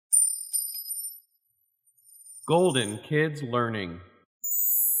Golden Kids Learning.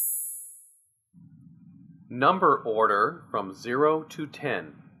 Number order from 0 to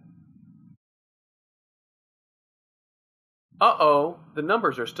 10. Uh-oh, the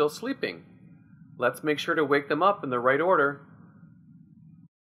numbers are still sleeping. Let's make sure to wake them up in the right order.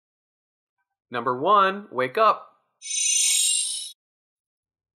 Number 1, wake up.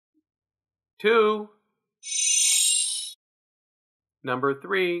 2. Number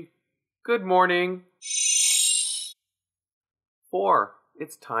 3, good morning. 4,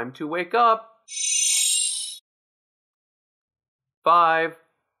 it's time to wake up. 5.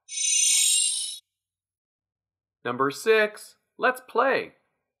 Number 6, let's play.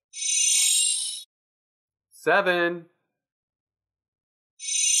 7.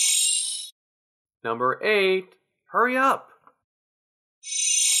 Number 8, hurry up.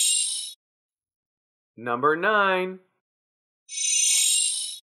 Number 9.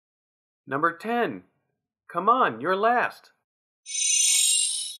 Number 10, come on, you're last.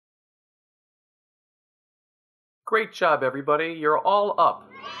 Great job, everybody. You're all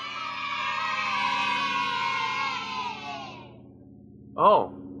up.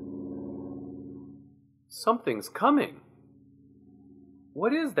 Oh, something's coming.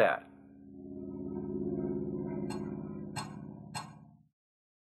 What is that?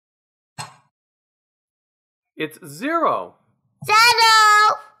 It's 0. 0.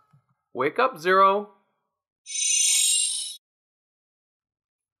 Wake up, 0.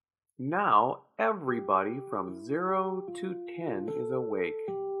 Now everybody from 0 to 10 is awake.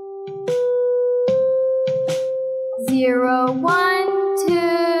 0, 1, 2,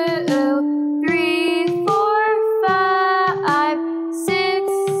 3, 4, 5,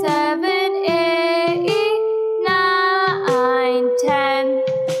 6, 7, 8, 9, 10.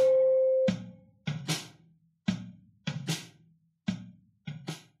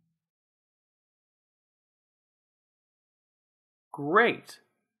 Great!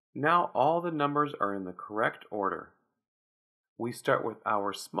 Now all the numbers are in the correct order. We start with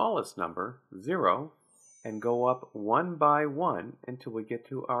our smallest number, 0, and go up one by one until we get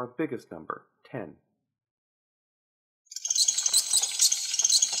to our biggest number, 10.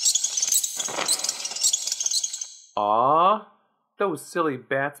 Aw, those silly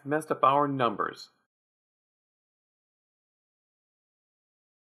bats messed up our numbers.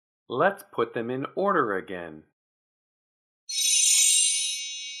 Let's put them in order again.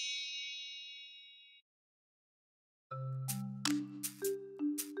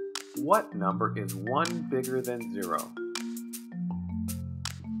 What number is 1 bigger than 0?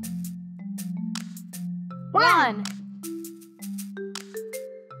 1.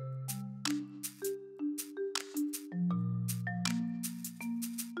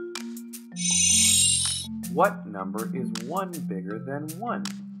 What number is 1 bigger than 1?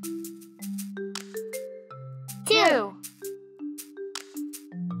 2.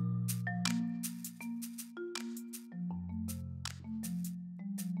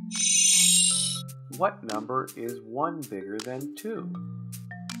 What number is 1 bigger than 2?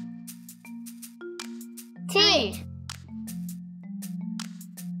 T.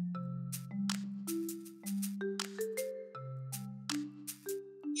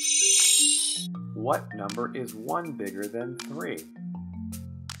 What number is 1 bigger than 3?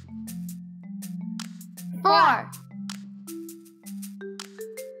 4.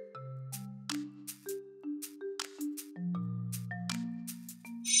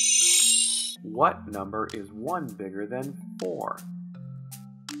 What number is 1 bigger than 4?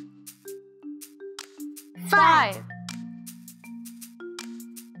 5.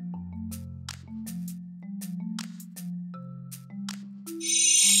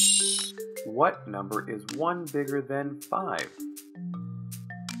 What number is 1 bigger than 5?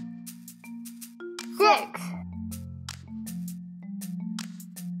 6.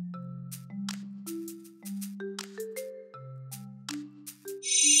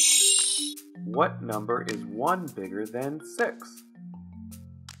 What number is 1 bigger than 6?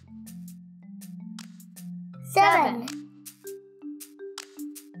 7.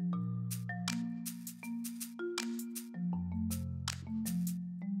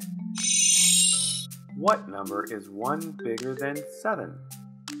 What number is 1 bigger than 7?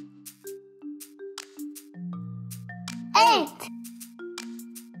 8.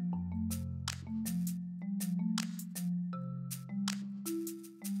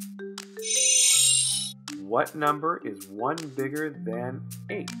 What number is 1 bigger than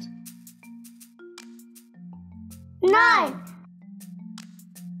 8? 9.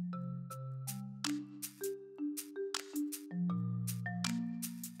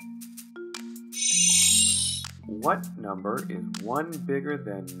 What number is 1 bigger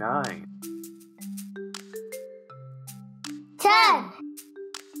than 9? 10.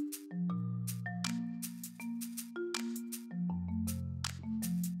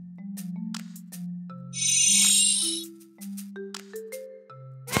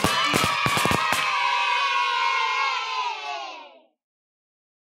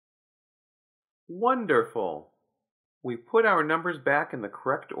 Wonderful! We put our numbers back in the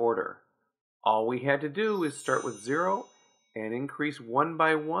correct order. All we had to do is start with 0 and increase 1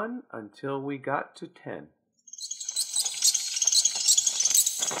 by 1 until we got to 10.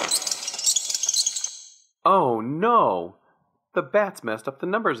 Oh no! The bats messed up the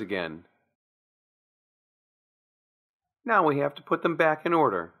numbers again. Now we have to put them back in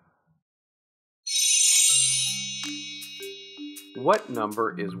order. What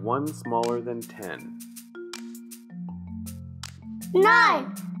number is 1 smaller than 10?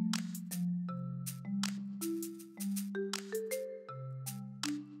 9.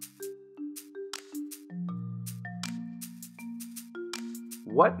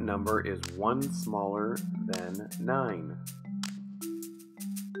 What number is 1 smaller than 9?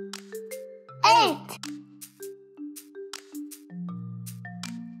 8.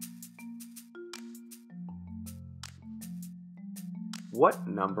 What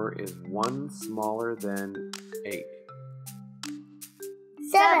number is 1 smaller than 8?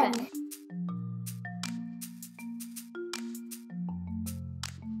 7.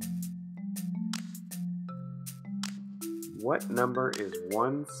 What number is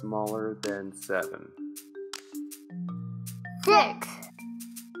 1 smaller than 7? 6.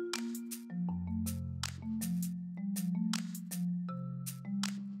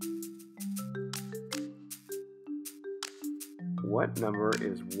 What number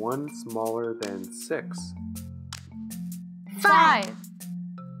is 1 smaller than 6? 5.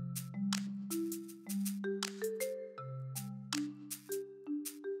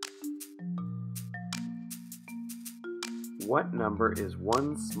 What number is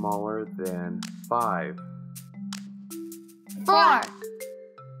 1 smaller than 5? 4.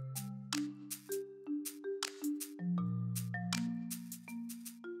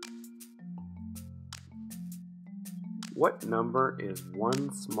 What number is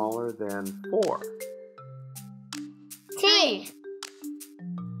 1 smaller than 4? T.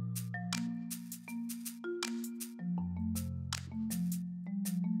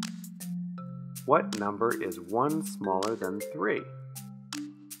 What number is 1 smaller than 3?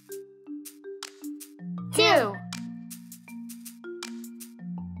 2.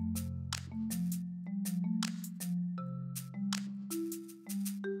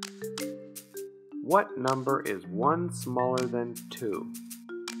 What number is 1 smaller than 2?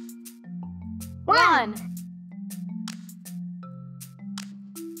 1.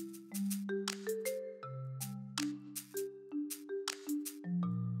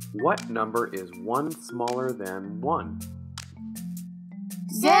 What number is 1 smaller than 1?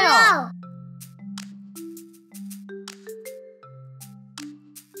 0.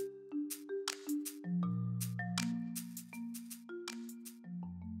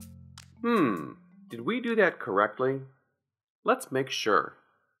 Did we do that correctly? Let's make sure.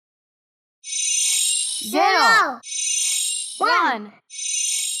 0. 1.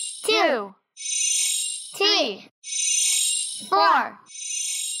 2. T. 4.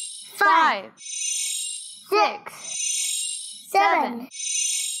 5. 6. 7.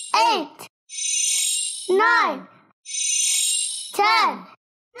 8. 9. 10.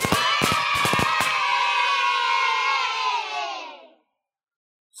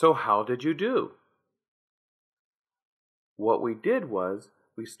 So how did you do? What we did was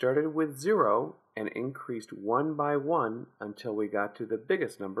we started with 0 and increased 1 by 1 until we got to the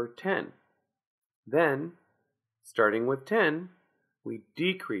biggest number, 10. Then, starting with 10, we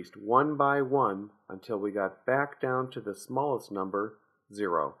decreased 1 by 1 until we got back down to the smallest number,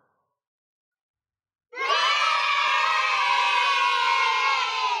 0.